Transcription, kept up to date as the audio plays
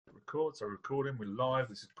record. So recording, we're live.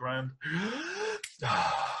 This is grand.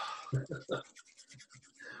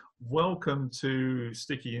 Welcome to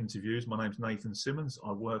Sticky Interviews. My name's Nathan Simmons.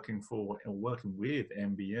 I'm working with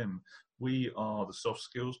MBM. We are the soft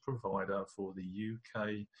skills provider for the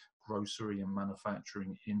UK grocery and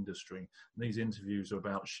manufacturing industry. And these interviews are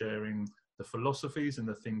about sharing the philosophies and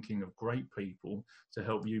the thinking of great people to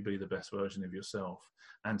help you be the best version of yourself.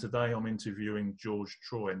 And today I'm interviewing George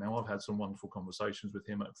Troy. Now, I've had some wonderful conversations with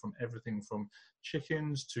him from everything from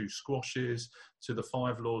chickens to squashes to the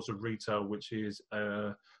 5 laws of retail, which is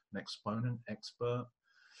an exponent, expert.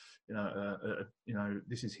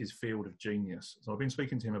 This is his field of genius. So I've been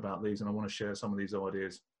speaking to him about these, and I want to share some of these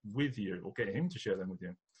ideas with you, or get him to share them with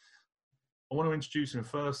you. I want to introduce him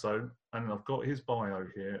first, though, and I've got his bio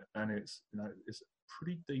here, and it's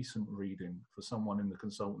pretty decent reading for someone in the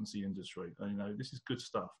consultancy industry. This is good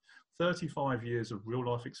stuff. 35 years of real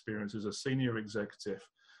life experience as a senior executive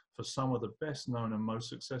for some of the best known and most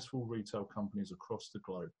successful retail companies across the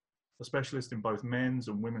globe. A specialist in both men's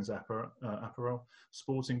and women's apparel,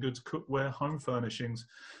 sporting goods, cookware, home furnishings,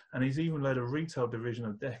 and he's even led a retail division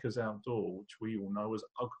of Deckers Outdoor, which we all know as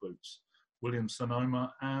UGG Boots,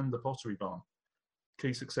 Williams-Sonoma, and the Pottery Barn.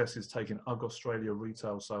 Key success is taking UGG Australia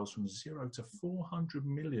retail sales from 0 to 400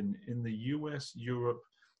 million in the US, Europe,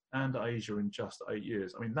 and Asia in just 8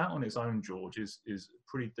 years. I mean, that on its own, George, is a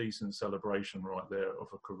pretty decent celebration right there of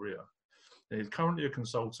a career. He's currently a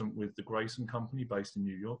consultant with the Grayson Company based in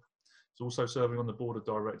New York. He's also serving on the board of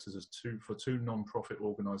directors for two non-profit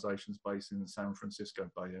organizations based in the San Francisco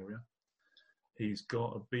Bay Area. He's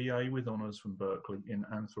got a BA with honours from Berkeley in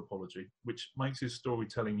anthropology, which makes his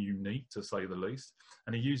storytelling unique, to say the least.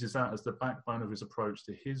 And he uses that as the backbone of his approach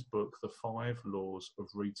to his book, The 5 Laws of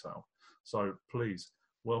Retail. So please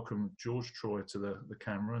welcome George Troy to the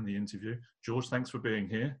camera and the interview. George, thanks for being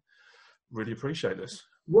here. Really appreciate this.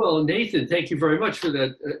 Well, Nathan, thank you very much for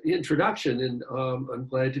that introduction, and I'm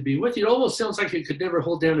glad to be with you. It almost sounds like you could never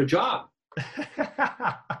hold down a job.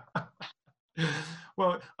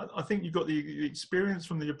 Well, I think you got the experience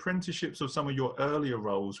from the apprenticeships of some of your earlier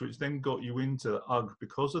roles, which then got you into UGG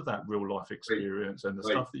because of that real life experience and the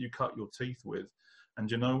stuff that you cut your teeth with. And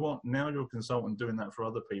you know what? Now you're a consultant doing that for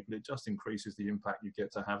other people. It just increases the impact you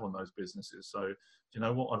get to have on those businesses. So, you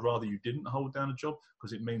know what? I'd rather you didn't hold down a job,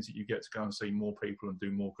 because it means that you get to go and see more people and do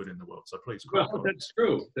more good in the world. So please. Well, that's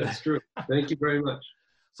true. That's true. Thank you very much.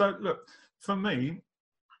 So look, for me,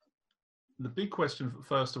 the big question,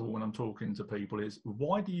 first of all, when I'm talking to people is,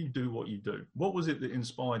 why do you do what you do? What was it that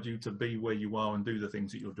inspired you to be where you are and do the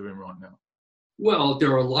things that you're doing right now? Well, there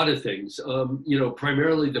are a lot of things.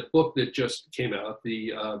 Primarily the book that just came out,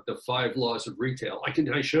 the 5 Laws of Retail.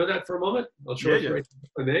 Can I show that for a moment? I'll show it right if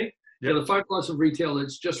I may. Yeah, the 5 Laws of Retail.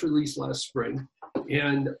 It's just released last spring,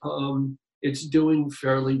 and it's doing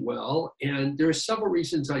fairly well. And there are several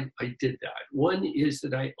reasons I did that. One is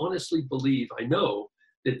that I honestly believe, I know,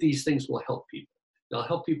 that these things will help people. They'll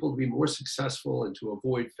help people to be more successful and to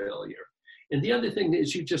avoid failure. And the other thing,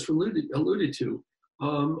 as you just alluded to,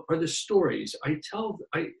 are the stories. I tell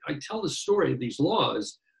the story of these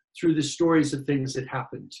laws through the stories of things that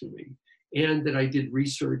happened to me, and that I did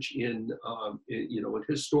research in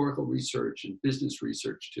historical research and business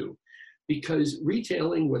research too, because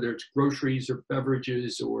retailing, whether it's groceries or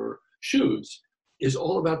beverages or shoes, is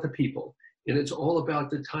all about the people, and it's all about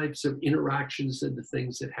the types of interactions and the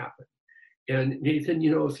things that happen. And Nathan,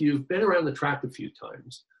 if you've been around the track a few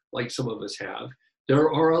times, like some of us have,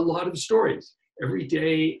 there are a lot of stories. Every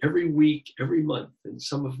day, every week, every month. And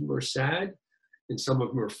some of them are sad, and some of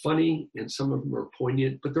them are funny, and some of them are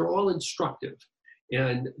poignant, but they're all instructive.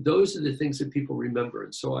 And those are the things that people remember.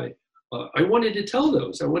 And so I wanted to tell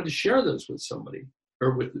those. I wanted to share those with somebody,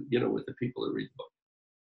 or with the people that read the book.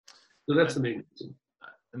 So that's the main reason.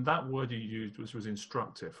 And that word you used was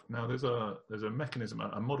instructive. Now there's a mechanism,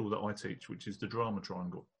 a model that I teach, which is the drama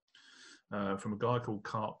triangle, from a guy called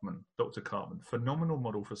Karpman, Dr. Karpman. Phenomenal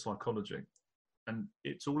model for psychology. And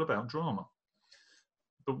it's all about drama.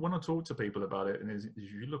 But when I talk to people about it, and if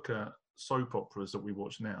you look at soap operas that we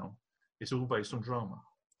watch now, it's all based on drama.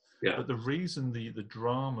 Yeah. But the reason the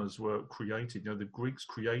dramas were created, the Greeks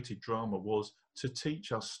created drama, was to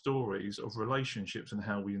teach us stories of relationships and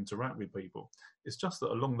how we interact with people. It's just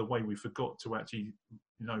that along the way we forgot to actually,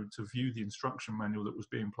 to view the instruction manual that was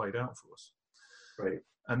being played out for us. Right.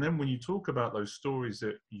 And then when you talk about those stories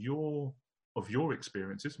that of your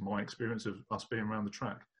experiences, my experience of us being around the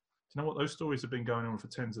track, do you know what? Those stories have been going on for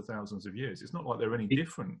tens of thousands of years. It's not like they're any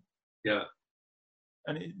different. Yeah.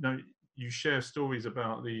 And you share stories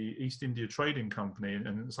about the East India Trading Company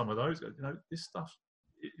and some of those. This stuff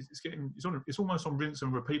it's almost on rinse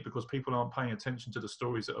and repeat because people aren't paying attention to the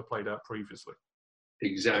stories that are played out previously.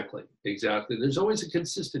 Exactly. There's always a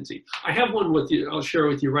consistency. I have one with you. I'll share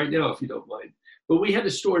with you right now if you don't mind. But we had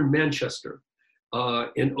a store in Manchester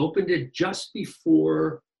and opened it just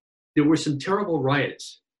before there were some terrible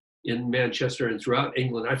riots in Manchester and throughout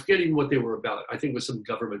England. I forget even what they were about. I think it was some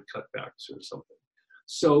government cutbacks or something.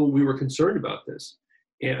 So we were concerned about this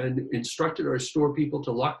and instructed our store people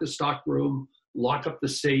to lock the stock room, lock up the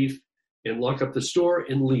safe, and lock up the store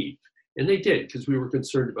and leave. And they did because we were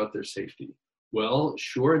concerned about their safety. Well,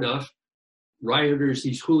 sure enough, rioters,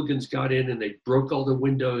 these hooligans got in and they broke all the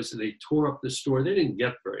windows and they tore up the store. They didn't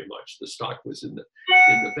get very much. The stock was in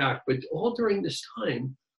the back. But all during this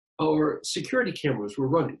time, our security cameras were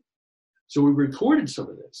running. So we recorded some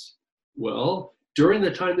of this. Well, during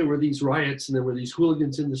the time there were these riots and there were these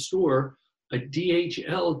hooligans in the store, a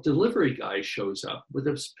DHL delivery guy shows up with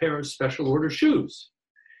a pair of special order shoes.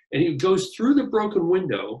 And he goes through the broken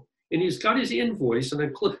window and he's got his invoice on a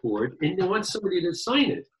clipboard and he wants somebody to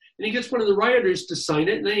sign it. And he gets one of the rioters to sign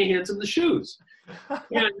it and then he hands him the shoes.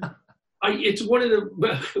 And it's one of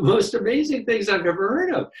the most amazing things I've ever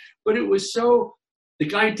heard of. But it was so, the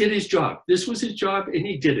guy did his job. This was his job and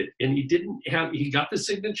he did it. And he got the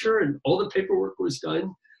signature and all the paperwork was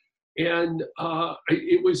done. And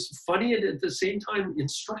it was funny and at the same time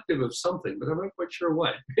instructive of something, but I'm not quite sure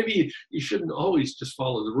what. Maybe you shouldn't always just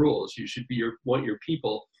follow the rules. You should want your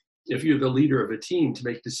people, if you're the leader of a team, to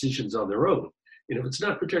make decisions on their own. You know, it's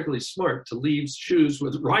not particularly smart to leave shoes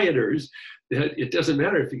with rioters. That it doesn't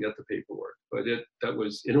matter if you got the paperwork, but it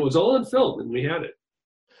was all on film and we had it.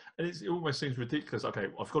 And it almost seems ridiculous. Okay,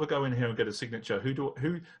 I've got to go in here and get a signature.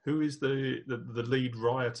 Who is the lead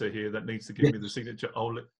rioter here that needs to give me the signature?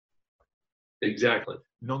 Exactly.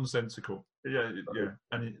 Nonsensical. Yeah.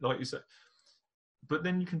 And like you said, but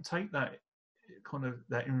then you can take that kind of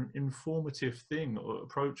that informative thing or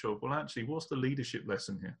approach of, well, actually, what's the leadership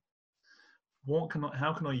lesson here?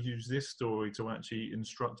 How can I use this story to actually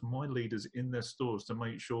instruct my leaders in their stores to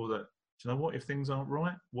make sure that, do you know what, if things aren't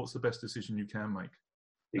right, what's the best decision you can make?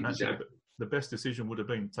 And exactly. Actually, the best decision would have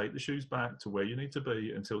been take the shoes back to where you need to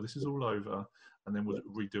be until this is all over, and then we'll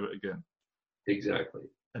redo it again. Exactly.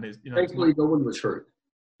 And it's, thankfully, no one was hurt.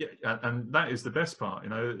 Yeah, and that is the best part.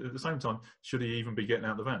 At the same time, should he even be getting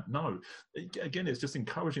out of the van? No. Again, it's just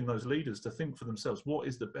encouraging those leaders to think for themselves. What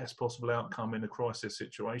is the best possible outcome in a crisis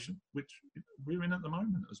situation, which we're in at the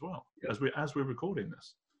moment as well, as we're recording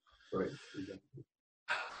this. Right. Exactly.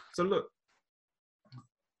 So look,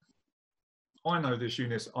 I know this,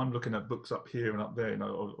 Eunice. I'm looking at books up here and up there,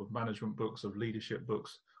 of management books, of leadership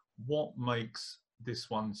books. What makes this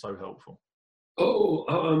one so helpful?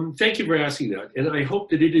 Thank you for asking that. And I hope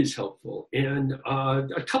that it is helpful. And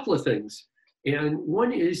a couple of things. And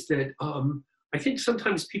one is that I think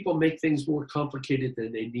sometimes people make things more complicated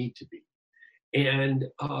than they need to be. And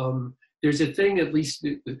there's a thing, at least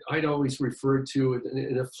that I'd always refer to,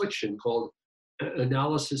 an affliction called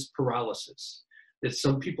analysis paralysis that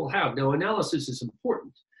some people have. Now, analysis is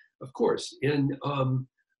important, of course. And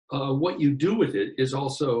what you do with it is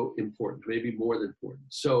also important, maybe more than important.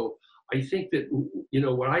 So I think that,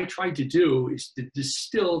 what I tried to do is to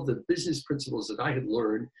distill the business principles that I had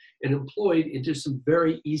learned and employed into some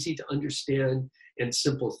very easy to understand and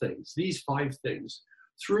simple things. These 5 things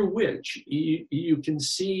through which you can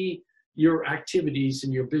see your activities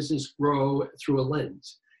and your business grow through a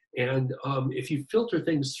lens. And if you filter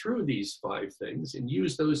things through these 5 things and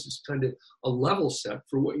use those as kind of a level set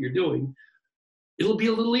for what you're doing, it'll be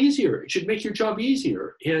a little easier. It should make your job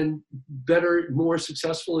easier and better, more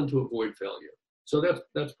successful, and to avoid failure. So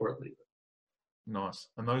that's partly it. Nice.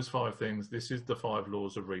 And those 5 things, this is the 5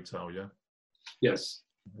 laws of retail, yeah? Yes.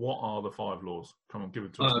 What are the 5 laws? Come on, give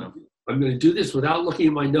it to us now. I'm going to do this without looking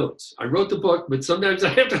at my notes. I wrote the book, but sometimes I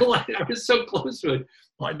have to I was so close to it.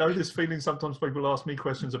 I know this feeling. Sometimes people ask me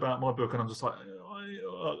questions about my book and I'm just like,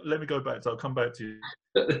 let me go back. I'll come back to you.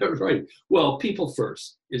 Right. Well, people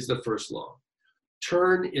first is the first law.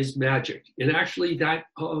 Turn is magic. And actually that,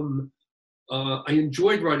 I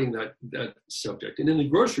enjoyed writing that subject. And in the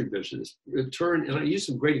grocery business, turn, and I use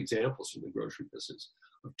some great examples from the grocery business,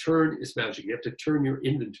 of turn is magic. You have to turn your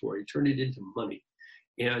inventory, turn it into money.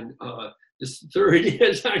 And this third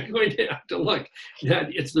is, I'm going to have to look, that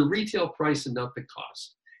it's the retail price and not the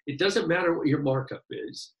cost. It doesn't matter what your markup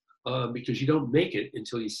is, because you don't make it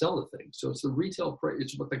until you sell the thing. So it's the retail price,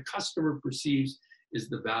 it's what the customer perceives is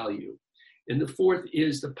the value. And the 4th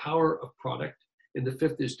is the power of product. And the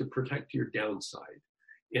 5th is to protect your downside.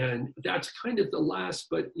 And that's kind of the last,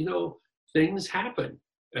 but things happen,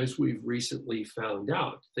 as we've recently found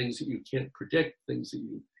out, things that you can't predict, things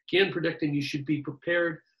that can predict, and you should be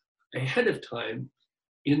prepared ahead of time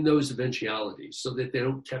in those eventualities so that they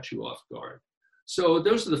don't catch you off guard. So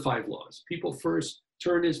those are the 5 laws. People first,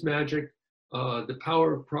 turn is magic, the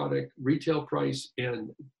power of product, retail price,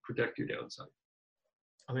 and protect your downside.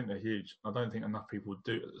 I think they're huge. I don't think enough people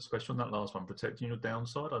do, especially on that last one, protecting your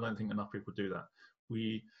downside. I don't think enough people do that.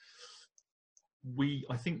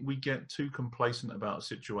 I think we get too complacent about a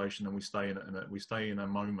situation, and we stay in a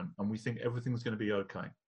moment, and we think everything's going to be okay.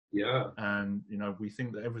 Yeah. And we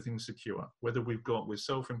think that everything's secure, whether we're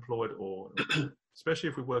self-employed or especially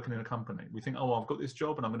if we're working in a company. We think, oh, I've got this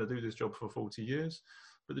job and I'm going to do this job for 40 years.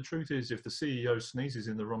 But the truth is, if the CEO sneezes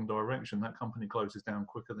in the wrong direction, that company closes down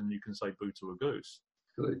quicker than you can say boo to a goose.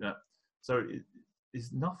 Good. Yeah. So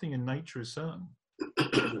nothing in nature is certain.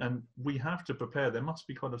 And we have to prepare. There must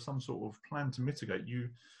be kind of some sort of plan to mitigate.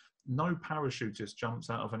 No parachutist jumps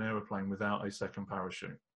out of an aeroplane without a second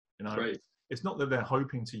parachute. Right. It's not that they're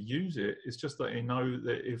hoping to use it. It's just that they know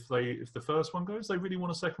that if the first one goes, they really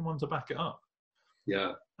want a second one to back it up.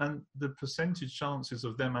 Yeah. And the percentage chances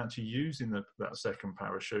of them actually using that second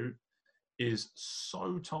parachute is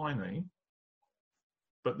so tiny,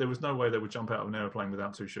 but there was no way they would jump out of an airplane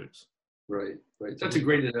without 2 chutes. Right. That's a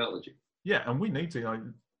great analogy. Yeah, and we need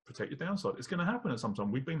to protect your downside. It's going to happen at some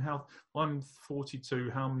time. I'm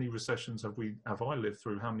 42. How many recessions have I lived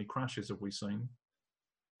through? How many crashes have we seen?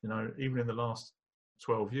 Even in the last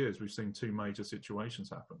 12 years, we've seen 2 major situations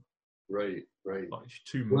happen. Right. Like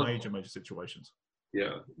 2 major situations.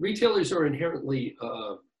 Yeah. Retailers are inherently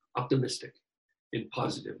optimistic and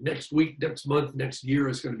positive. Next week, next month, next year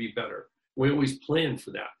is going to be better. We always plan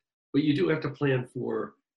for that. But you do have to plan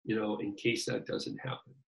for, in case that doesn't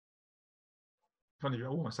happen. Kind of, you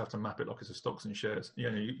almost have to map it like it's a stocks and shares.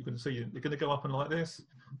 You can see they're going to go up and like this,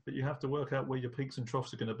 but you have to work out where your peaks and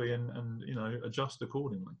troughs are going to be and adjust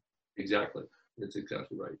accordingly. Exactly. That's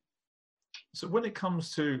exactly right. So when it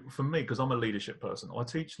comes to, for me, because I'm a leadership person, I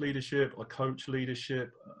teach leadership, I coach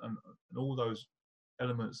leadership, and all those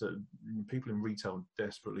elements that people in retail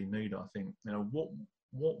desperately need, I think.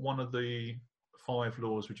 What one of the 5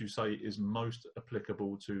 laws would you say is most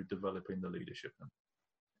applicable to developing the leadership then?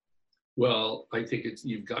 Well, I think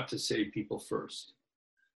you've got to say people first,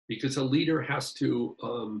 because a leader has to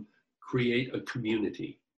create a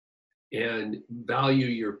community and value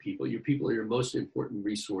your people. Your people are your most important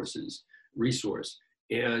resource.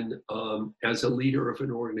 And as a leader of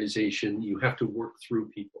an organization, you have to work through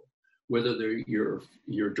people, whether they're your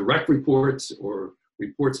direct reports or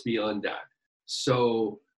reports beyond that.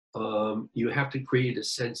 So you have to create a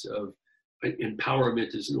sense of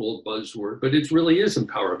empowerment. Is an old buzzword, but it really is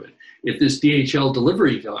empowerment. If this DHL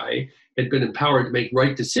delivery guy had been empowered to make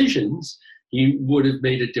right decisions, he would have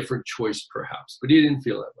made a different choice perhaps, but he didn't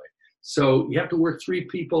feel that way. So you have to work through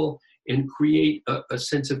people and create a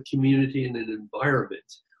sense of community and an environment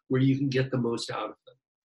where you can get the most out of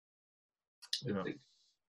them.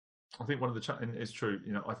 I think one of the and it's true.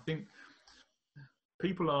 I think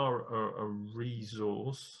people are a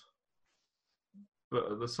resource,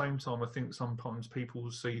 but at the same time, I think sometimes people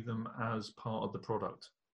see them as part of the product.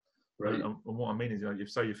 Right. And what I mean is,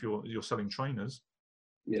 if you're selling trainers,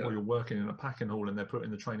 or you're working in a packing hall and they're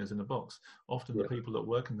putting the trainers in the box, often the people that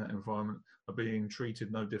work in that environment are being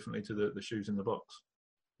treated no differently to the shoes in the box.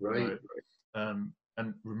 Right.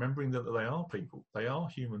 And remembering that they are people, they are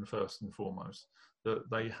human first and foremost, that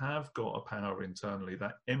they have got a power internally,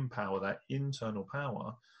 that internal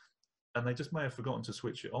power, and they just may have forgotten to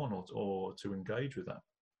switch it on or to engage with that.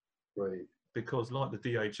 Right. Because like the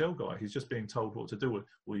DHL guy, he's just being told what to do.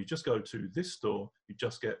 Well, you just go to this store, you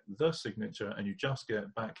just get the signature, and you just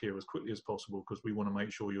get back here as quickly as possible because we want to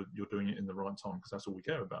make sure you're doing it in the right time, because that's all we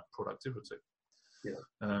care about, productivity.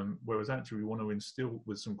 Yeah. Whereas actually we want to instill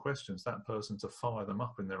with some questions that person to fire them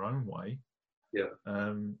up in their own way. Yeah.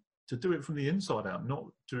 To do it from the inside out, not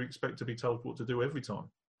to expect to be told what to do every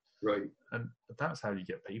time. Right. And that's how you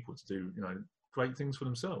get people to do, great things for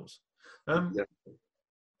themselves.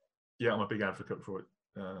 Yeah, I'm a big advocate for it,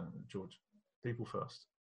 George. People first.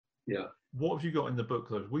 Yeah. What have you got in the book,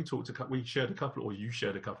 though? We shared a couple, or you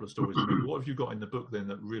shared a couple of stories with me. What have you got in the book then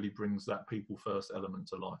that really brings that people first element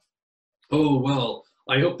to life? Oh, well,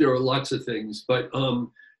 I hope there are lots of things, but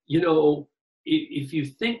if you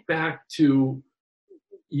think back to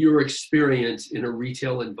your experience in a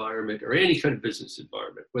retail environment or any kind of business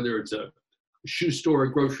environment, whether it's a shoe store,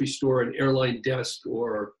 a grocery store, an airline desk,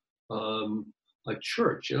 or a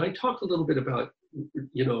church. And I talk a little bit about,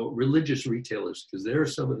 religious retailers, because they're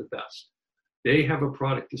some of the best. They have a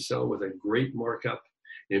product to sell with a great markup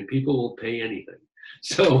and people will pay anything.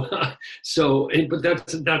 But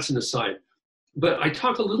that's an aside. but I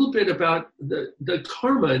talk a little bit about the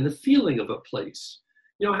karma and the feeling of a place.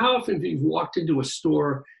 You know, how often have you walked into a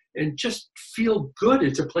store and just feel good?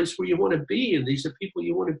 It's a place where you want to be, and these are people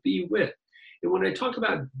you want to be with. And when I talk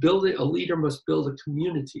about building, a leader must build a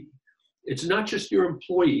community. It's not just your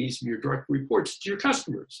employees and your direct reports, it's your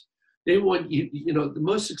customers. They want you, you know, the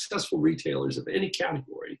most successful retailers of any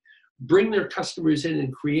category bring their customers in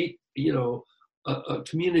and create, you know, a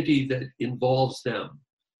community that involves them.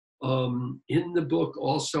 In the book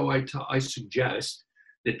also, I suggest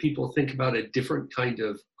that people think about a different kind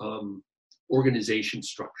of organization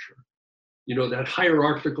structure. You know, that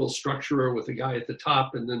hierarchical structure with the guy at the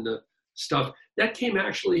top and then the stuff, that came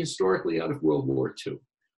actually historically out of World War II,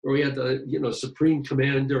 where we had the, you know, supreme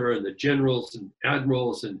commander and the generals and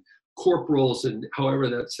admirals and corporals and however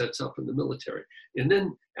that sets up in the military. And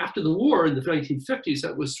then after the war in the 1950s,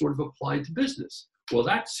 that was sort of applied to business. Well,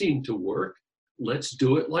 that seemed to work. Let's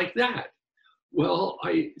do it like that. Well,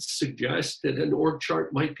 I suggest that an org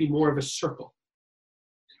chart might be more of a circle,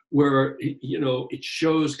 where, you know, it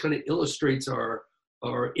shows, kind of illustrates our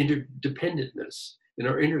interdependentness and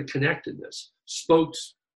our interconnectedness.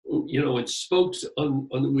 Spokes, you know, and spokes on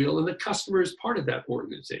the wheel, and the customer is part of that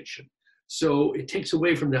organization. So it takes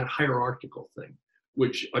away from that hierarchical thing,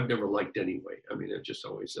 which I've never liked anyway. I mean, I'm just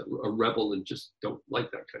always a rebel and just don't like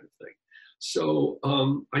that kind of thing. So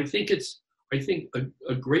I think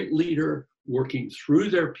a great leader working through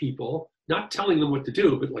their people, not telling them what to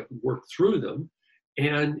do, but like work through them.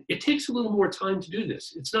 And it takes a little more time to do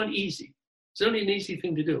this. It's not easy. It's not an easy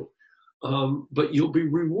thing to do. But you'll be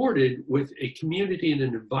rewarded with a community and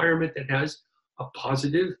an environment that has a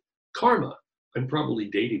positive karma. I'm probably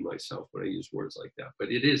dating myself when I use words like that, but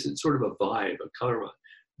it is, it's sort of a vibe, a karma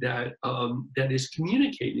that, that is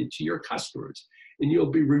communicated to your customers, and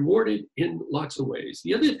you'll be rewarded in lots of ways.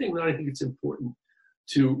 The other thing that I think it's important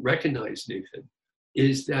to recognize, Nathan,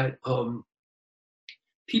 is that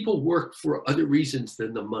people work for other reasons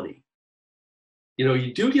than the money. You know,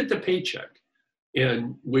 you do get the paycheck,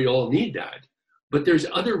 and we all need that, but there's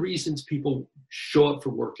other reasons people show up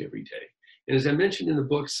for work every day. And as I mentioned in the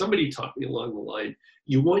book, somebody taught me along the line,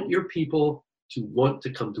 you want your people to want to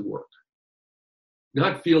come to work,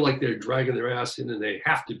 not feel like they're dragging their ass in and they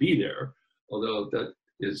have to be there, although that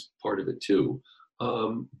is part of it too.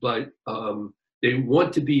 But they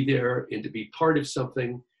want to be there and to be part of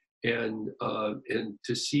something, and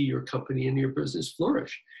to see your company and your business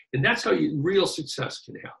flourish. And that's how real success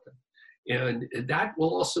can happen. And that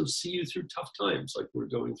will also see you through tough times like we're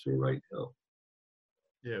going through right now.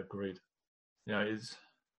 Yeah, agreed. Yeah,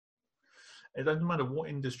 it doesn't matter what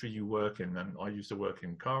industry you work in. And I used to work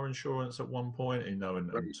in car insurance at one point, you know,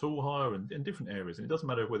 and tool hire and in different areas. And it doesn't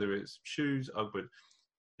matter whether it's shoes, but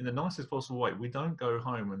in the nicest possible way, we don't go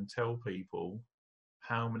home and tell people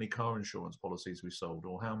how many car insurance policies we sold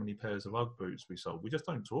or how many pairs of UGG boots we sold. We just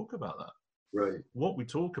don't talk about that. Right. What we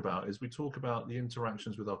talk about is we talk about the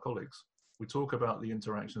interactions with our colleagues. We talk about the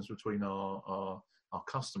interactions between our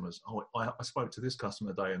customers. Oh, I spoke to this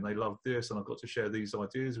customer today and they loved this, and I got to share these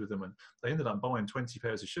ideas with them, and they ended up buying 20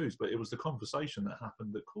 pairs of shoes, but it was the conversation that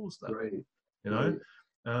happened that caused that. Right. You know,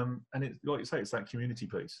 and it's like you say, it's that community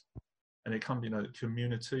piece, and it can be, you know,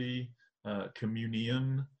 community,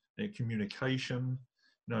 communion, communication.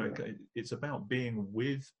 You know, it's about being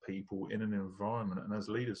with people in an environment, and as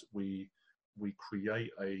leaders, we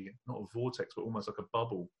create not a vortex, but almost like a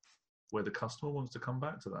bubble where the customer wants to come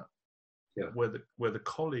back to that. Yeah. Where the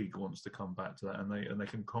colleague wants to come back to that, and they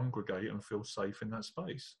can congregate and feel safe in that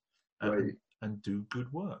space, and do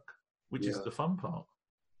good work, which is the fun part.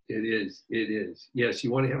 It is. Yes,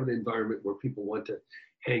 you want to have an environment where people want to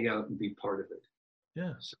hang out and be part of it.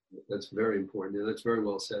 Yeah, so that's very important, and that's very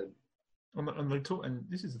well said. And they talk, and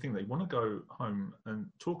this is the thing, they want to go home and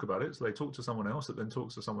talk about it, so they talk to someone else that then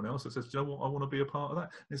talks to someone else that says, do you know what, I want to be a part of that.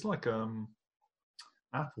 And it's like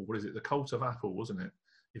Apple, what is it, the cult of Apple, wasn't it?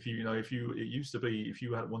 It used to be, if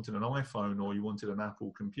you wanted an iPhone or you wanted an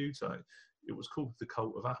Apple computer, it was called the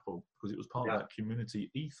cult of Apple because it was part of that community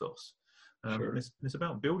ethos. Sure. And it's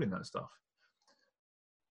about building that stuff.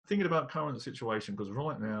 Thinking about current situation, because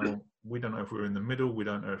right now we don't know if we're in the middle, we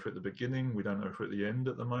don't know if we're at the beginning, we don't know if we're at the end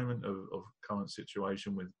at the moment of current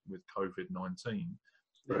situation with COVID-19.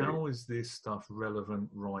 Right. How is this stuff relevant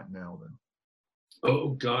right now then? Oh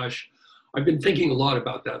gosh, I've been thinking a lot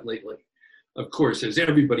about that lately, of course, as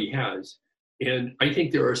everybody has. And I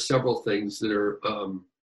think there are several things that are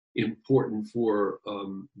important for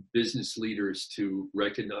business leaders to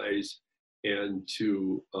recognize and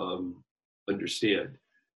to understand.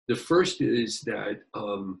 The first is that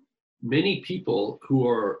many people who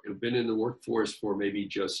have been in the workforce for maybe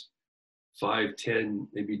just 5, 10,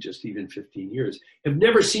 maybe just even 15 years, have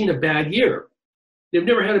never seen a bad year. They've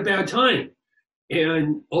never had a bad time.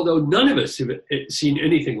 And although none of us have seen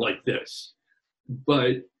anything like this,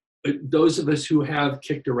 but those of us who have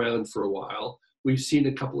kicked around for a while, we've seen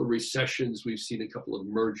a couple of recessions, we've seen a couple of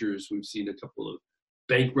mergers, we've seen a couple of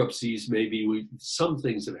bankruptcies, maybe some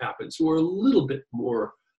things have happened. So we're a little bit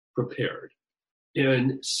more prepared.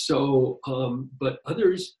 And so, but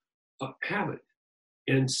others haven't.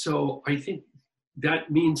 And so I think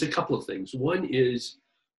that means a couple of things. One is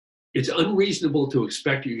it's unreasonable to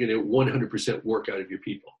expect you're going to 100% work out of your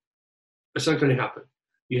people. That's not going to happen.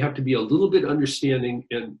 You have to be a little bit understanding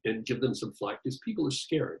and give them some slack because people are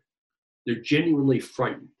scared. They're genuinely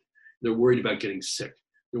frightened. They're worried about getting sick.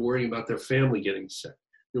 They're worried about their family getting sick.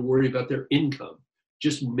 They're worried about their income.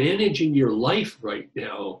 Just managing your life right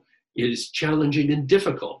now is challenging and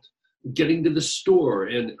difficult. Getting to the store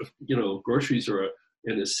and, groceries are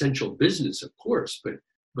an essential business, of course,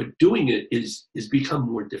 but doing it is become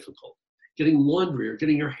more difficult. Getting laundry or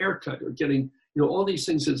getting your hair cut or getting, all these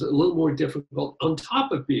things is a little more difficult on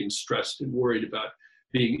top of being stressed and worried about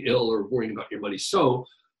being ill or worrying about your money. So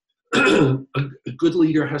a good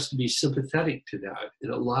leader has to be sympathetic to that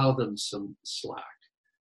and allow them some slack.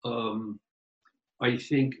 I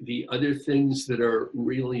think the other things that are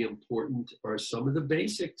really important are some of the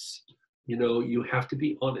basics. You have to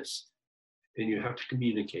be honest and you have to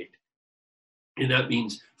communicate. And that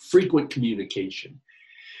means frequent communication.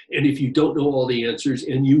 And if you don't know all the answers,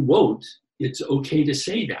 and you won't, it's okay to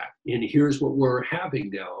say that. And here's what we're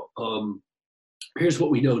having now. Here's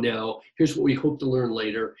what we know now. Here's what we hope to learn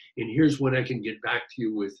later. And here's when I can get back to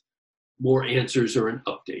you with more answers or an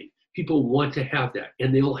update. People want to have that,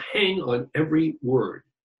 and they'll hang on every word.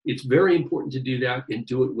 It's very important to do that and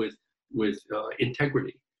do it with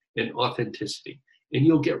integrity and authenticity. And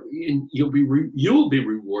you'll be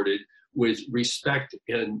rewarded with respect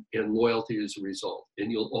and loyalty as a result, and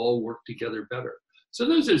you'll all work together better. So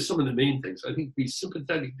those are some of the main things. I think be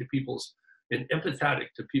sympathetic to people's and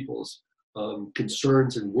empathetic to people's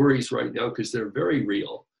concerns and worries right now, because they're very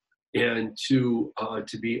real, and to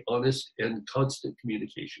be honest and constant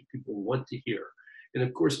communication. People want to hear. And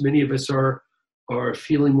of course, many of us are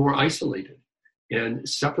feeling more isolated and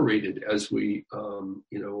separated as we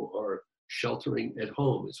are sheltering at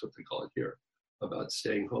home, is what they call it here, about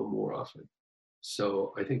staying home more often.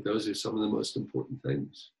 So I think those are some of the most important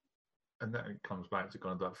things. And that comes back to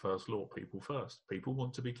kind of that first law, people first. People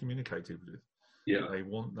want to be communicated with. Yeah. They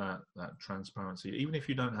want that transparency. Even if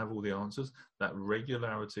you don't have all the answers, that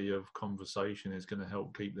regularity of conversation is going to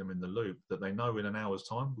help keep them in the loop, that they know in an hour's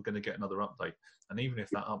time, we're going to get another update. And even if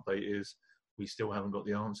that update is, we still haven't got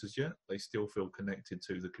the answers yet, they still feel connected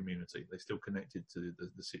to the community. They still connected to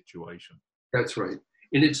the situation. That's right.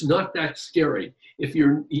 And it's not that scary. If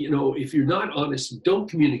you're not honest, don't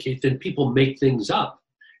communicate, then people make things up.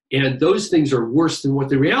 And those things are worse than what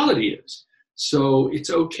the reality is. So it's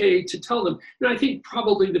okay to tell them. And I think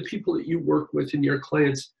probably the people that you work with and your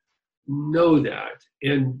clients know that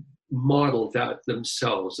and model that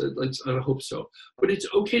themselves. I hope so. But it's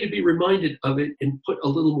okay to be reminded of it and put a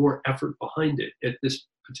little more effort behind it at this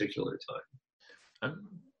particular time. And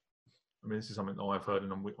I mean, this is something that I've heard,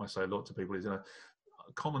 and I say a lot to people, is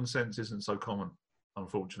common sense isn't so common,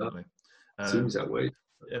 unfortunately. Seems that way.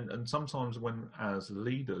 And sometimes when, as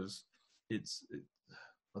leaders,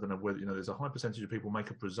 I don't know whether, there's a high percentage of people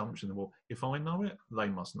make a presumption that, well, if I know it, they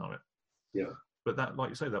must know it. Yeah. But that, like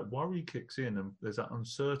you say, that worry kicks in, and there's that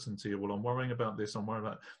uncertainty. Well, I'm worrying about this. I'm worrying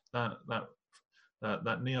about that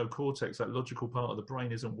neocortex, that logical part of the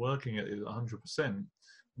brain isn't working at 100%.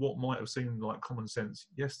 What might have seemed like common sense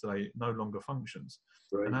yesterday no longer functions.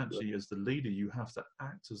 Right, and actually, as the leader, you have to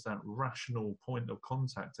act as that rational point of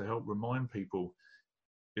contact to help remind people,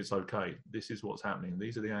 it's okay, this is what's happening,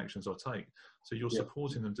 these are the actions I take. So you're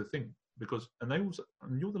supporting them to think,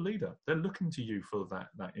 and you're the leader. They're looking to you for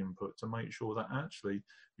that input to make sure that actually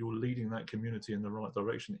you're leading that community in the right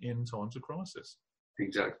direction in times of crisis.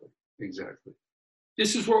 Exactly.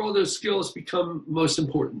 This is where all those skills become most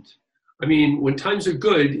important. I mean, when times are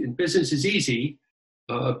good and business is easy,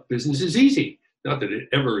 business is easy. Not that it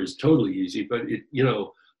ever is totally easy, but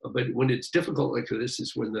but when it's difficult like this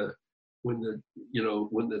is when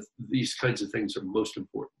these kinds of things are most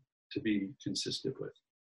important to be consistent with.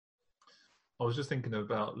 I was just thinking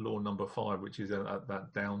about law number 5, which is that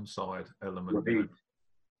downside element. Right.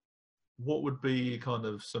 What would be kind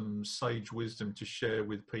of some sage wisdom to share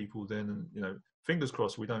with people then? And, fingers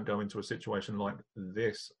crossed we don't go into a situation like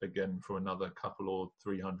this again for another couple or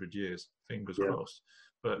 300 years. Fingers crossed.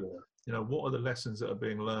 But, what are the lessons that are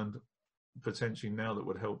being learned potentially now that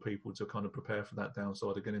would help people to kind of prepare for that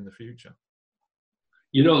downside again in the future?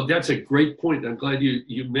 You know, that's a great point. I'm glad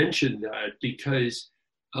you mentioned that, because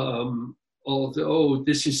although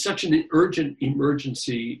this is such an urgent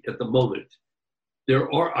emergency at the moment,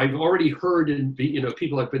 I've already heard, and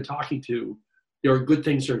people I've been talking to, there are good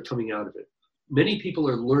things that are coming out of it. Many people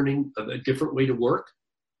are learning of a different way to work.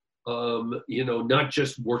 Not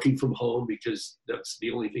just working from home because that's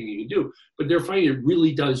the only thing you can do, but they're finding it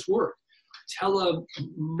really does work.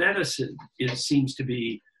 Telemedicine seems to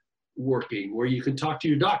be working, where you can talk to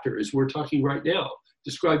your doctor, as we're talking right now,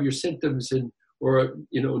 describe your symptoms, or a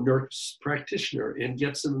nurse practitioner, and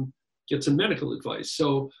get some medical advice.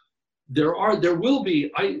 So there will be,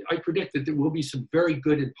 I predict that there will be some very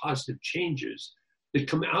good and positive changes that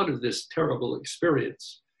come out of this terrible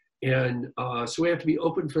experience. And so we have to be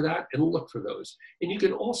open for that and look for those. And you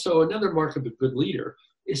can also, another mark of a good leader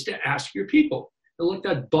is to ask your people and let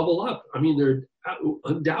that bubble up. I mean, there are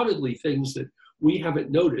undoubtedly things that we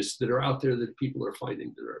haven't noticed that are out there that people are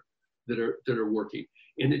finding that are working.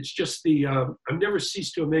 And it's just I've never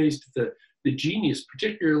ceased to amaze the genius,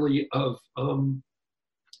 particularly of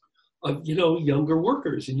younger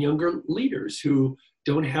workers and younger leaders who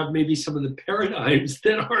don't have maybe some of the paradigms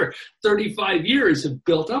that our 35 years have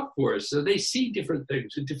built up for us. So they see different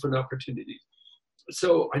things and different opportunities.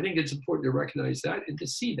 So I think it's important to recognize that and to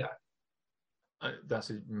see that. That's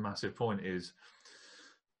a massive point, is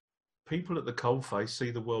people at the coalface see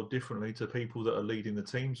the world differently to people that are leading the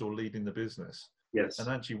teams or leading the business. Yes. And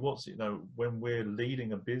actually when we're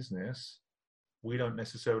leading a business, we don't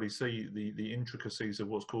necessarily see the intricacies of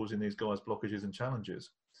what's causing these guys blockages and challenges.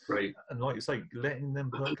 Right. And like you say, letting them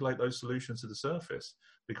percolate those solutions to the surface,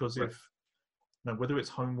 because whether it's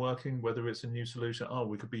home working, whether it's a new solution,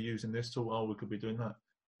 we could be using this tool, we could be doing that.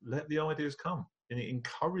 Let the ideas come and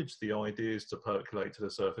encourage the ideas to percolate to the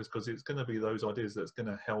surface, because it's going to be those ideas that's going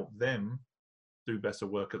to help them do better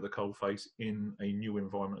work at the coalface in a new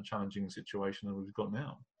environment, a challenging situation than we've got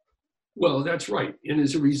now. Well, that's right. And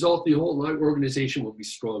as a result, the whole organization will be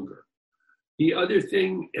stronger. The other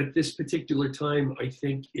thing at this particular time, I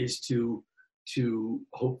think, is to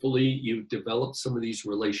hopefully you develop some of these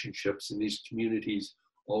relationships in these communities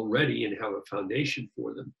already and have a foundation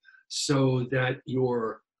for them, so that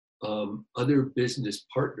your other business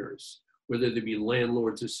partners, whether they be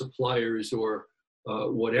landlords or suppliers or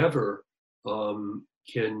whatever,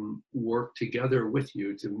 can work together with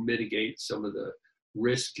you to mitigate some of the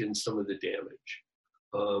risk and some of the damage.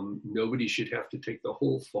 Nobody should have to take the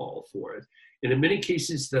whole fall for it. And in many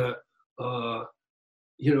cases, the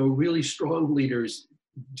really strong leaders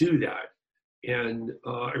do that. And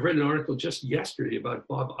I read an article just yesterday about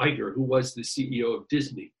Bob Iger, who was the CEO of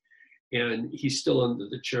Disney, and he's still under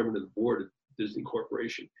the chairman of the board of Disney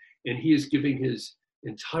Corporation. And he is giving his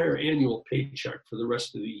entire annual paycheck for the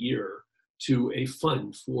rest of the year to a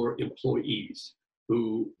fund for employees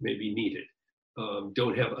who may be needed,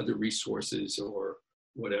 don't have other resources or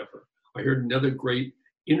whatever. I heard another great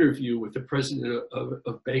interview with the president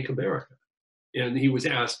of Bank America, and he was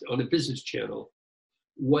asked on a business channel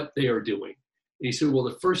what they are doing. And he said, well,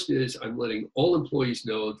 the first is I'm letting all employees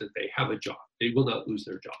know that they have a job. They will not lose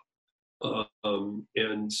their job.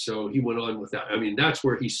 And so he went on with that. I mean, that's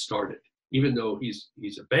where he started. Even though he's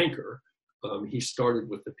a banker, he started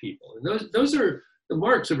with the people. And those are the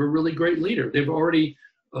marks of a really great leader. They've already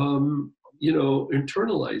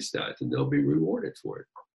internalize that, and they'll be rewarded for it.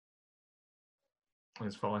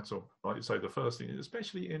 It's vital. Like you say, the first thing,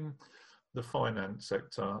 especially in the finance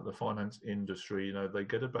sector, the finance industry, they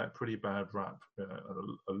get a pretty bad rap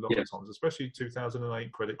a lot of times, especially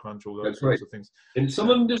 2008 credit crunch, all those sorts of things. And some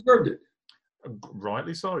of them deserved it.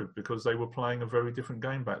 Rightly so, because they were playing a very different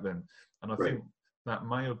game back then. And I think that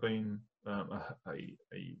may have been a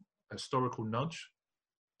historical nudge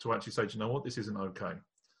to actually say, do you know what, this isn't okay.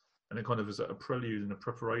 And it kind of is a prelude and a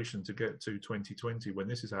preparation to get to 2020 when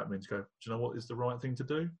this is happening, to go, do you know what is the right thing to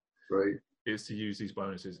do? Right. Is to use these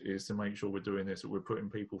bonuses, is to make sure we're doing this, that we're putting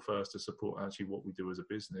people first to support actually what we do as a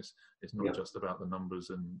business. It's not just about the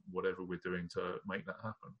numbers and whatever we're doing to make that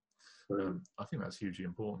happen. Right. I think that's hugely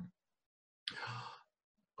important.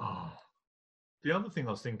 The other thing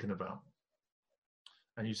I was thinking about,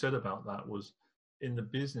 and you said about that, was in the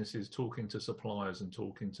businesses, talking to suppliers and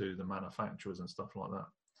talking to the manufacturers and stuff like that.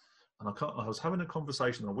 And I was having a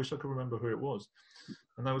conversation, I wish I could remember who it was.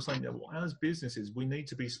 And they were saying, as businesses, we need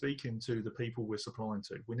to be speaking to the people we're supplying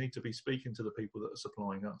to. We need to be speaking to the people that are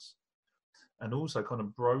supplying us. And also kind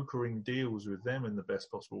of brokering deals with them in the best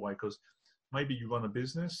possible way. Because maybe you run a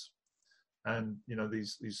business and,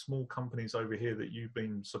 these small companies over here that you've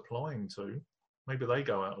been supplying to, maybe they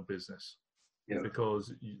go out of business.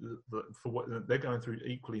 because for what they're going through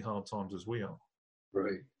equally hard times as we are.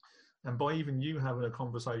 Right. And by even you having a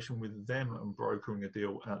conversation with them and brokering a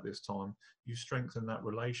deal at this time, you strengthen that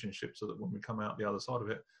relationship so that when we come out the other side of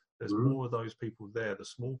it, there's more of those people there, the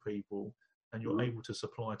small people, and you're able to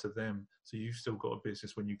supply to them. So you've still got a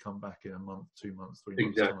business when you come back in a month, 2 months, 3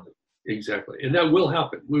 months time. Exactly. And that will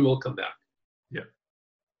happen. We will come back. Yeah,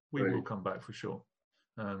 we will come back for sure.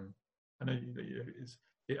 And it's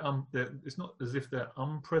not as if they're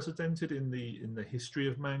unprecedented in the history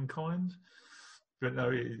of mankind. But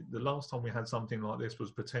no, the last time we had something like this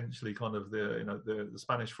was potentially kind of the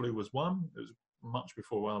Spanish flu was one. It was much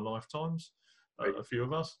before our lifetimes, a few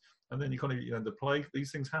of us. And then you kind of, the plague,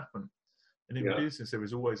 these things happen. And in business, there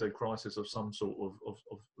is always a crisis of some sort of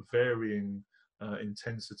varying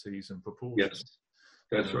intensities and proportions.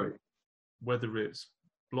 Yes, that's right. Whether it's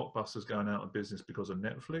Blockbusters going out of business because of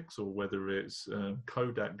Netflix, or whether it's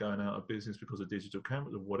Kodak going out of business because of digital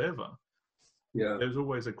cameras, or whatever. Yeah, there's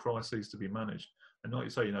always a crisis to be managed. And like you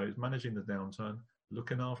say, it's managing the downturn,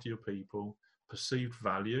 looking after your people, perceived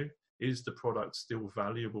value. Is the product still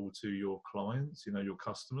valuable to your clients, your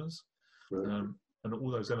customers? Right. And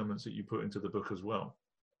all those elements that you put into the book as well.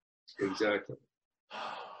 Exactly.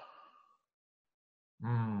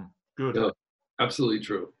 Good. No, absolutely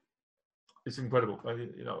true. It's incredible.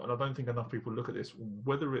 And I don't think enough people look at this,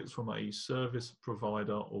 whether it's from a service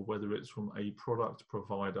provider or whether it's from a product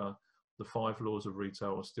provider. The 5 laws of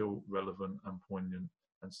retail are still relevant and poignant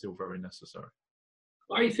and still very necessary.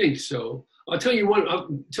 I think so. I'll tell you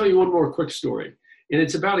one more quick story. And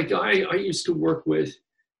it's about a guy I used to work with,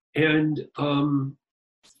 and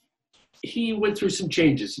he went through some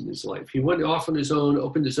changes in his life. He went off on his own,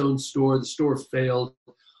 opened his own store. The store failed.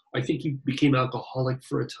 I think he became alcoholic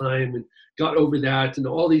for a time and got over that, and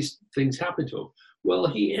all these things happened to him. Well,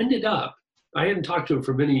 he ended up, I hadn't talked to him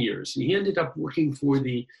for many years. He ended up working for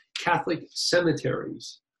the Catholic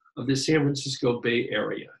cemeteries of the San Francisco Bay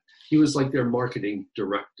Area. He was like their marketing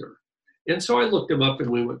director. And so I looked him up and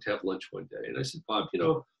we went to have lunch one day. And I said, Bob,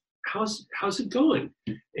 how's it going?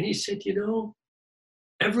 And he said,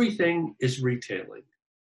 everything is retailing.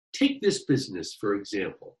 Take this business, for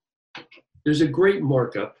example. There's a great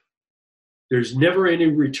markup. There's never any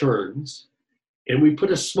returns. And we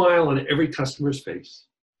put a smile on every customer's face.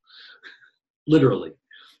 Literally.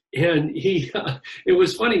 And it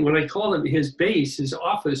was funny, when I called him, his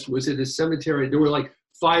office was at a cemetery. There were like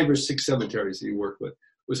 5 or 6 cemeteries that he worked with.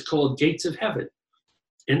 It was called Gates of Heaven.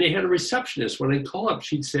 And they had a receptionist. When I call up,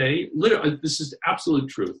 she'd say, literally, this is absolute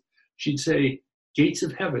truth. She'd say, Gates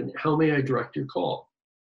of Heaven, how may I direct your call?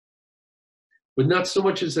 With not so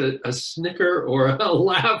much as a snicker or a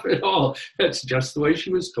laugh at all. That's just the way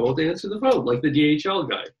she was told to answer the phone, like the DHL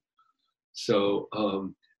guy. So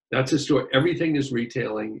that's a story. Everything is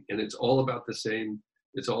retailing, and it's all about the same.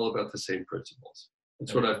 It's all about the same principles.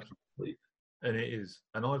 That's what I believe. And it is.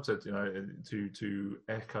 And I've said, to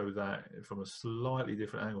echo that from a slightly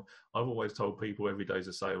different angle, I've always told people every day is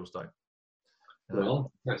a sales day.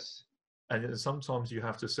 Well, yes. And sometimes you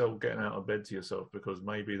have to sell getting out of bed to yourself, because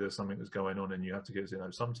maybe there's something that's going on and you have to get,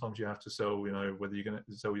 sometimes you have to sell, whether you're going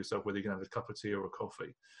to sell yourself, whether you're going to have a cup of tea or a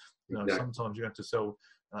coffee. Exactly. Sometimes you have to sell,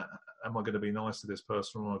 am I going to be nice to this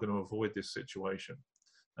person, or am I going to avoid this situation?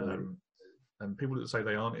 And people that say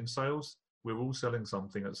they aren't in sales, we're all selling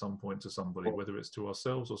something at some point to somebody, whether it's to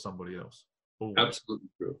ourselves or somebody else. Always. Absolutely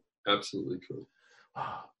true. Absolutely true.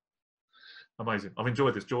 Amazing. I've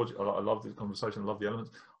enjoyed this, George. I love this conversation. I love the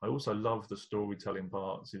elements. I also love the storytelling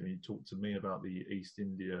parts. You talked to me about the East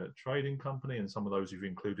India Trading Company and some of those you've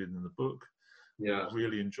included in the book. Yeah. I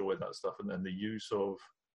really enjoyed that stuff. And then the use of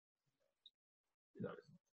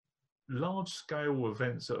large-scale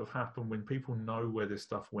events that have happened when people know where this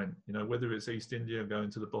stuff went. Whether it's East India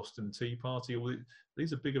going to the Boston Tea Party, or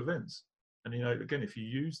these are big events. And again, if you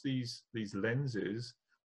use these lenses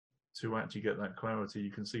to actually get that clarity, you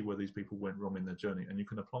can see where these people went wrong in their journey, and you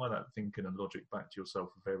can apply that thinking and logic back to yourself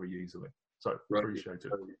very easily. So appreciate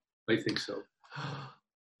it. I think so.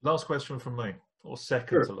 Last question from me, or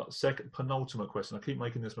second penultimate question. I keep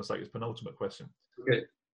making this mistake. It's penultimate question. Okay.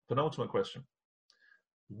 Penultimate question.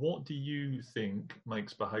 What do you think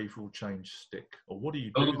makes behavioural change stick? Or what do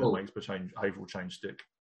you do that makes behavioural change stick?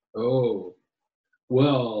 Oh,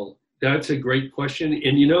 well, that's a great question.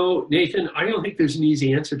 And Nathan, I don't think there's an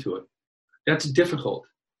easy answer to it. That's difficult.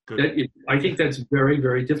 I think that's very,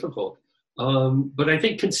 very difficult. But I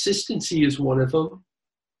think consistency is one of them,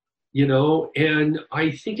 and I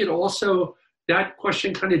think it also, that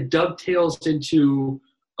question kind of dovetails into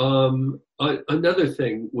another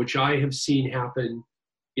thing, which I have seen happen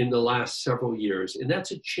in the last several years, and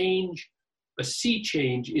that's a change a sea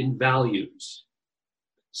change in values.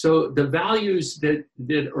 So the values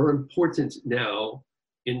that are important now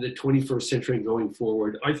in the 21st century and going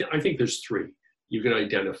forward, I think there's three you can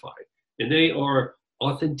identify. And they are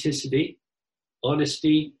authenticity,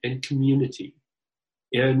 honesty, and community.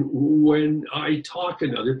 And when I talk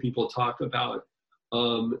and other people talk about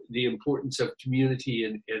the importance of community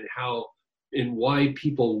and how and why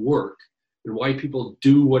people work and why people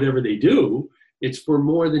do whatever they do, it's for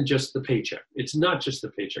more than just the paycheck. It's not just the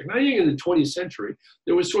paycheck. And I think in the 20th century,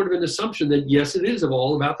 there was sort of an assumption that, yes, it is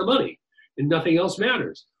all about the money and nothing else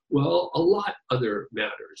matters. Well, a lot other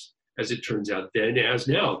matters, as it turns out then as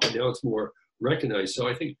now. But now it's more recognized. So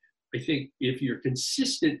I think if you're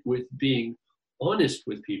consistent with being honest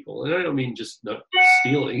with people, and I don't mean just not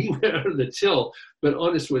stealing out of the till, but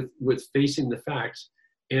honest with facing the facts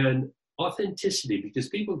and authenticity, because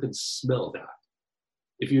people can smell that.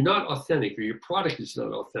 If you're not authentic, or your product is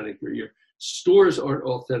not authentic, or your stores aren't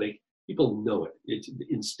authentic, people know it. It's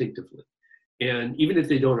instinctively. And even if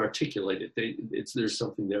they don't articulate it, there's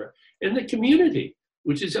something there. And the community,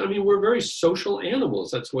 which is, I mean, we're very social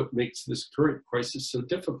animals. That's what makes this current crisis so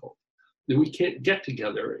difficult. That we can't get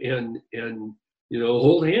together and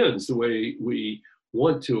hold hands the way we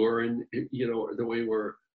want to, or the way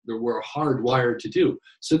we're hardwired to do.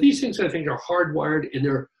 So these things, I think, are hardwired, and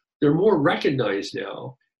they're more recognized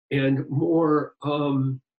now, and more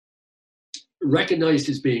recognized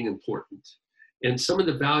as being important. And some of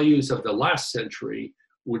the values of the last century,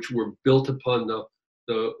 which were built upon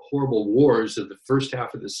the horrible wars of the first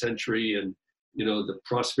half of the century and the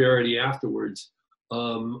prosperity afterwards,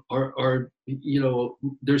 are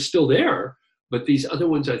they're still there, but these other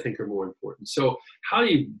ones I think are more important. So how do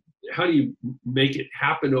you make it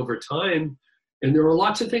happen over time? And there are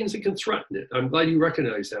lots of things that can threaten it. I'm glad you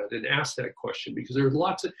recognize that and ask that question, because there's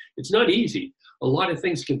it's not easy. A lot of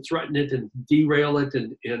things can threaten it and derail it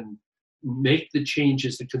and make the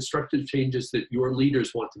changes, the constructive changes that your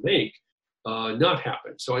leaders want to make, not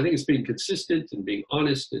happen. So I think it's being consistent and being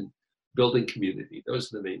honest and building community.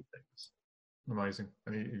 Those are the main things. Amazing.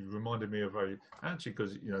 And you reminded me of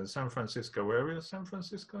because the San Francisco area, San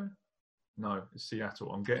Francisco? No, it's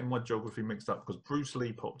Seattle. I'm getting my geography mixed up because Bruce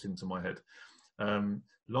Lee popped into my head.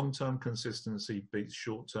 Long-term consistency beats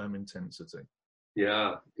short-term intensity.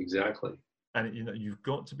 Yeah, exactly. And you've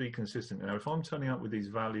got to be consistent. If I'm turning up with these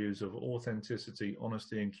values of authenticity,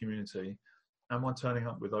 honesty, and community, am I turning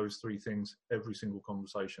up with those three things every single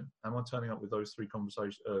conversation? Am I turning up with those three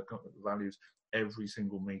values every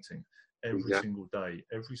single meeting, every single day,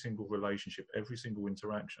 every single relationship, every single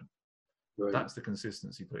interaction? Right. That's the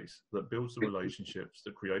consistency piece that builds the relationships,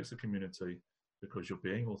 that creates the community, because you're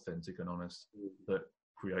being authentic and honest, that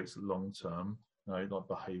creates long-term like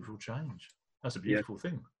behavioral change. That's a beautiful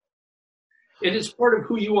thing. It is part of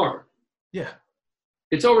who you are. Yeah.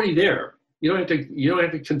 It's already there. You don't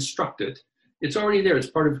have to construct it. It's already there. It's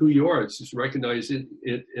part of who you are. It's just recognizing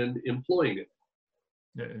it and employing it.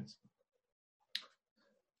 Yeah, it's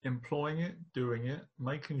employing it, doing it,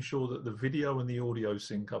 making sure that the video and the audio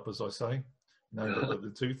sync up, as I say. That the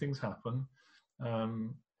two things happen.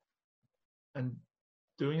 And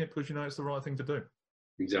doing it because it's the right thing to do.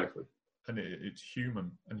 Exactly. And it's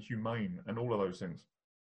human and humane and all of those things.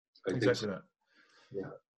 Exactly that. Yeah.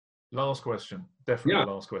 Last question. Definitely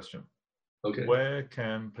last question. Okay. Where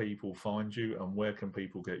can people find you, and where can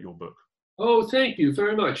people get your book? Oh, thank you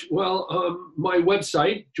very much. Well, my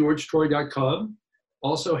website, georgetroy.com,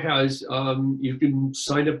 also has, you can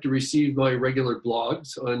sign up to receive my regular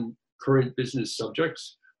blogs on current business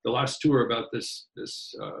subjects. The last two are about this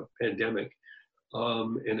pandemic.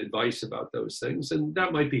 And advice about those things, and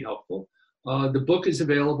that might be helpful. The book is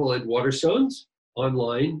available at Waterstones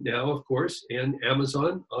online now, of course, and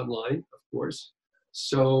Amazon online, of course.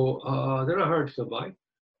 So they're not hard to come by.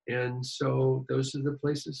 And so those are the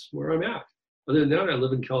places where I'm at. Other than that, I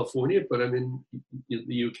live in California, but I'm in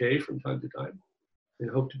the UK from time to time, and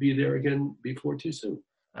hope to be there again before too soon.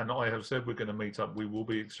 And I have said we're going to meet up. We will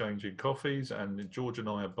be exchanging coffees, and George and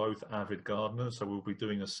I are both avid gardeners, so we'll be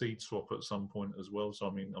doing a seed swap at some point as well. So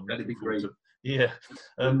I'm That'd be looking forward great.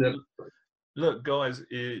 to. Look, guys,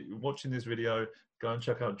 watching this video, go and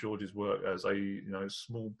check out George's work as a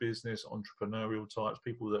small business entrepreneurial types,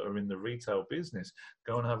 people that are in the retail business.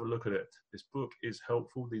 Go and have a look at it. This book is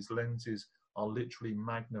helpful. These lenses are literally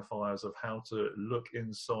magnifiers of how to look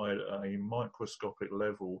inside a microscopic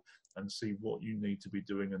level and see what you need to be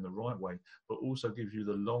doing in the right way, but also gives you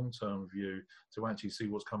the long-term view to actually see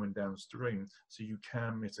what's coming downstream, so you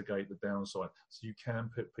can mitigate the downside, so you can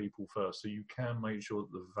put people first, so you can make sure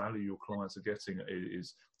that the value your clients are getting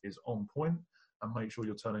is on point, and make sure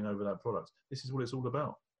you're turning over that product. This is what it's all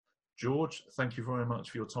about. George, thank you very much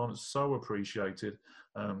for your time. It's so appreciated.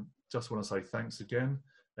 Just want to say thanks again,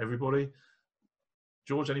 everybody.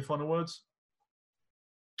 George, any final words?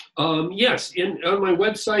 Yes, on my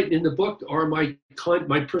website, in the book, are my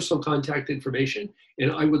personal contact information,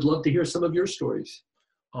 and I would love to hear some of your stories.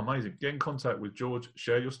 Amazing. Get in contact with George,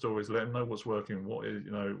 share your stories, let him know what's working, what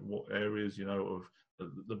areas, of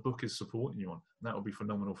the book is supporting you on. And that will be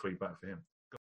phenomenal feedback for him.